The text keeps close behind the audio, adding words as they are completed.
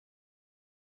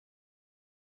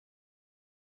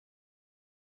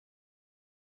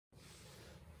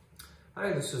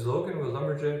Hi, this is Logan with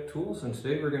Lumberjack Tools, and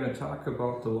today we're going to talk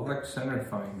about the log center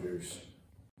finders.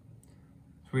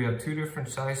 So we have two different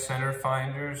size center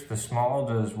finders. The small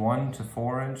does 1 to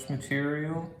 4 inch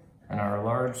material, and our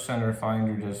large center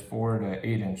finder does 4 to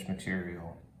 8 inch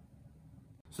material.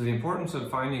 So the importance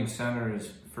of finding center is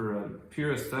for a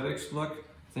pure aesthetics look.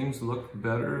 Things look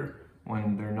better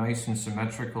when they're nice and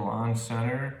symmetrical on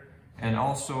center. And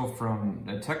also from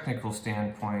a technical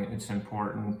standpoint, it's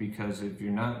important because if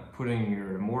you're not putting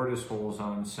your mortise holes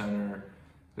on center,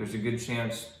 there's a good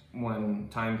chance when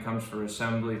time comes for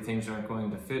assembly, things aren't going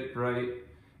to fit right.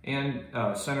 And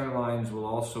center lines will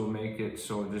also make it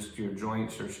so just your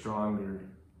joints are stronger.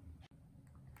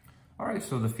 All right,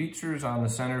 so the features on the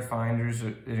center finders,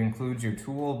 it includes your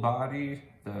tool body,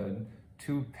 the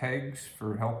 2 pegs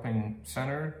for helping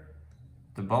center,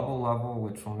 the bubble level,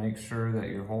 which will make sure that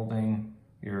you're holding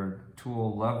your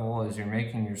tool level as you're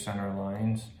making your center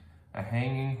lines, a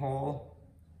hanging hole,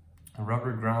 a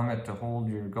rubber grommet to hold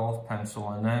your golf pencil,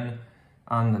 and then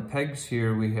on the pegs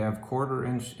here we have 1/4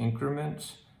 inch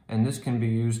increments, and this can be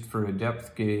used for a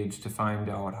depth gauge to find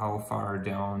out how far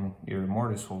down your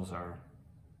mortise holes are.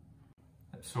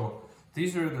 So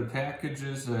these are the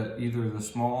packages that either the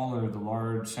small or the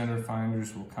large center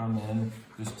finders will come in,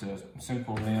 just a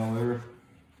simple mailer.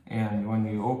 And when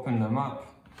you open them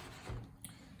up,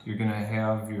 you're going to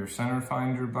have your center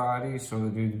finder body, so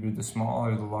it'll either be the small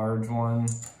or the large one,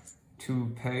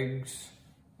 2 pegs,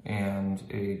 and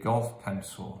a golf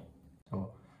pencil.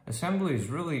 So assembly is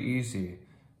really easy.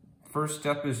 First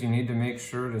step is you need to make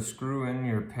sure to screw in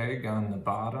your peg on the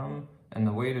bottom, and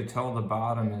the way to tell the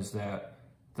bottom is that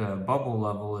the bubble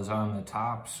level is on the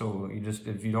top, so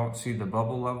if you don't see the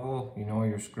bubble level, you know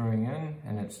you're screwing in,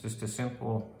 and it's just a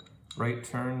simple right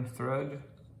turn thread,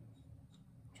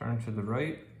 turn to the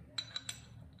right,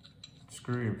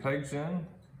 screw your pegs in,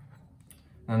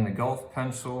 then the golf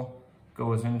pencil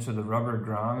goes into the rubber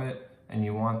grommet, and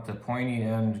you want the pointy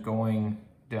end going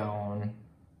down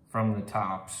from the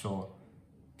top. So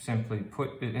simply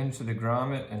put it into the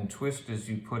grommet and twist as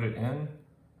you put it in,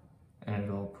 and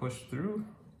it'll push through,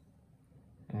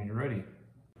 and you're ready.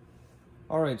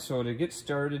 Alright, so to get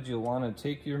started, you'll want to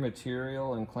take your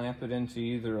material and clamp it into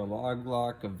either a log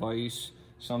lock, a vise,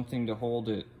 something to hold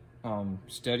it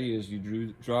steady as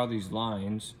you draw these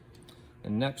lines.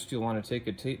 And next you'll want to take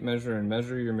a tape measure and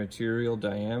measure your material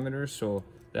diameter, so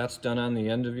that's done on the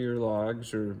end of your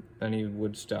logs or any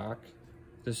wood stock.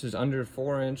 This is under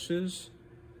 4 inches,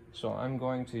 so I'm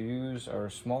going to use our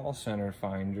small center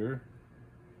finder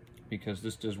because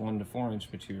this does 1 to 4 inch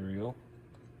material.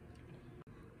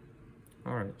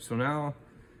 Alright, so now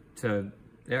to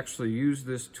actually use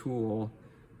this tool,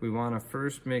 we want to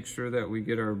first make sure that we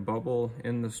get our bubble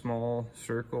in the small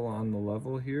circle on the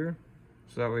level here.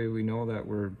 So that way we know that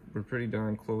we're pretty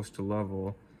darn close to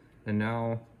level. And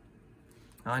now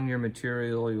on your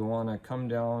material, you want to come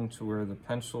down to where the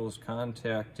pencil is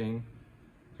contacting.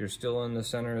 You're still in the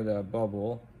center of that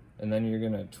bubble, and then you're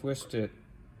going to twist it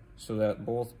so that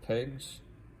both pegs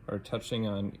are touching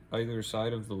on either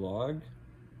side of the log.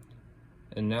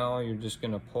 And now you're just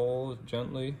going to pull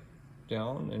gently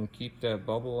down and keep that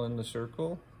bubble in the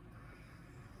circle.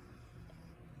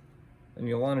 And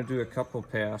you'll want to do a couple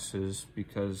passes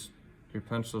because your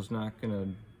pencil's not going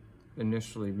to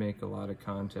initially make a lot of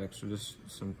contact. So just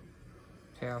some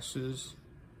passes.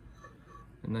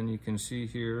 And then you can see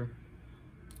here,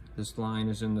 this line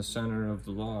is in the center of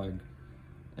the log.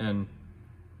 And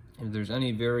if there's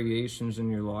any variations in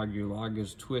your log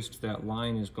is twist, that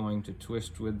line is going to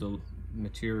twist with the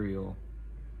material.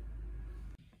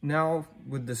 Now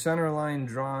with the center line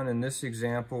drawn in this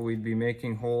example, we'd be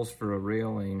making holes for a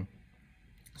railing.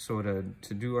 So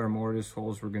to do our mortise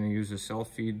holes, we're going to use a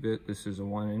self-feed bit. This is a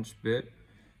 1 inch bit,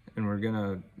 and we're going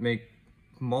to make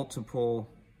multiple,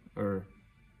 or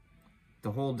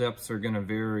the hole depths are going to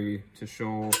vary to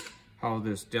show how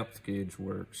this depth gauge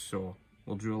works. So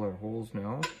we'll drill our holes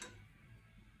now.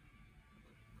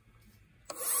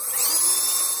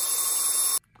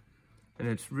 And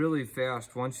it's really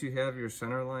fast. Once you have your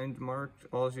center line marked,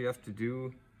 all you have to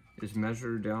do is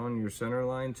measure down your center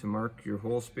line to mark your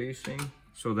hole spacing.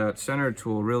 So that center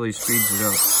tool really speeds it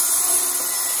up.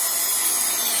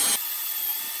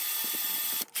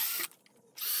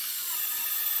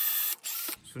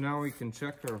 So now we can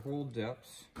check our hole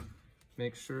depths.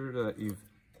 Make sure that you've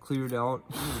cleared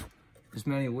out as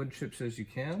many wood chips as you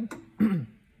can.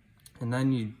 And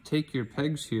then you take your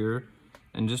pegs here,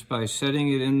 and just by setting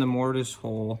it in the mortise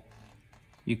hole,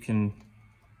 you can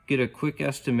get a quick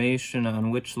estimation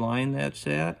on which line that's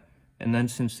at. And then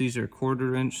since these are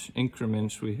 1/4 inch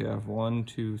increments, we have 1,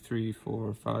 2, 3,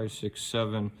 4, 5, 6,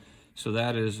 7. So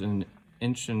that is an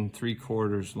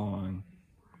 1.75 long.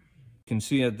 You can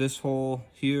see at this hole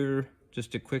here,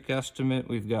 just a quick estimate,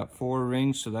 we've got 4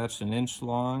 rings, so that's 1 inch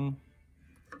long.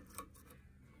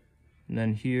 And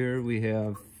then here we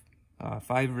have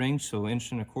 5 rings, so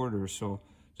 1.25 inches. So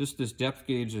just this depth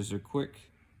gauge is a quick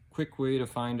way to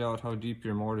find out how deep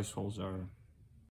your mortise holes are.